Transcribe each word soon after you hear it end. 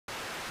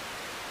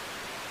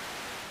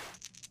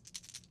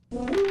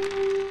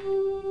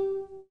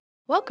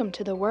Welcome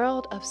to the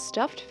world of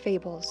stuffed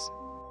fables.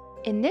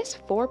 In this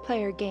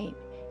 4-player game,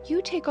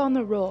 you take on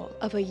the role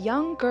of a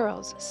young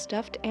girl's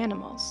stuffed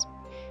animals.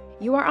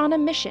 You are on a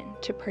mission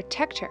to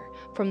protect her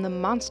from the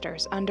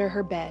monsters under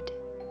her bed.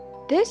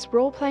 This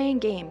role-playing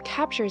game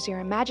captures your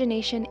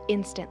imagination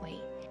instantly.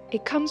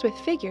 It comes with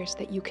figures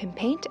that you can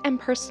paint and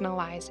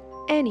personalize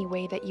any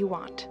way that you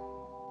want.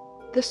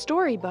 The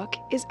storybook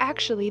is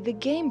actually the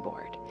game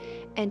board,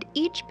 and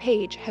each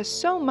page has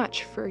so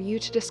much for you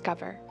to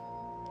discover.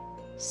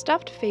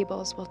 Stuffed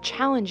Fables will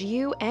challenge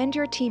you and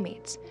your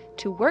teammates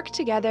to work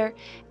together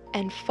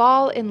and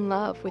fall in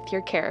love with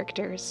your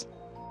characters.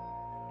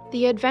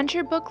 The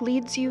adventure book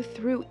leads you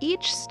through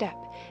each step,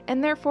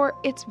 and therefore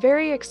it's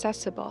very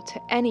accessible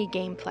to any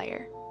game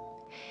player.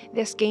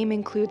 This game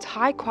includes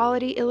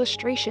high-quality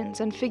illustrations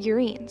and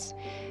figurines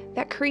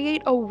that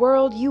create a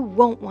world you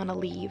won't want to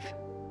leave.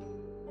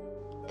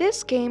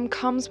 This game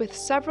comes with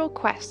several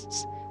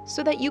quests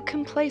so that you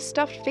can play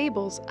Stuffed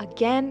Fables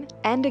again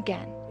and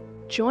again.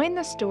 Join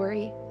the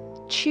story,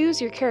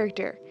 choose your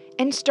character,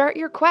 and start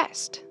your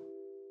quest.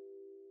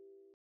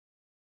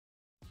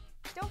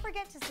 Don't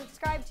forget to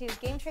subscribe to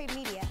Game Trade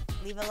Media,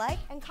 leave a like,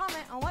 and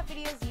comment on what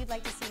videos you'd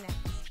like to see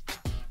next.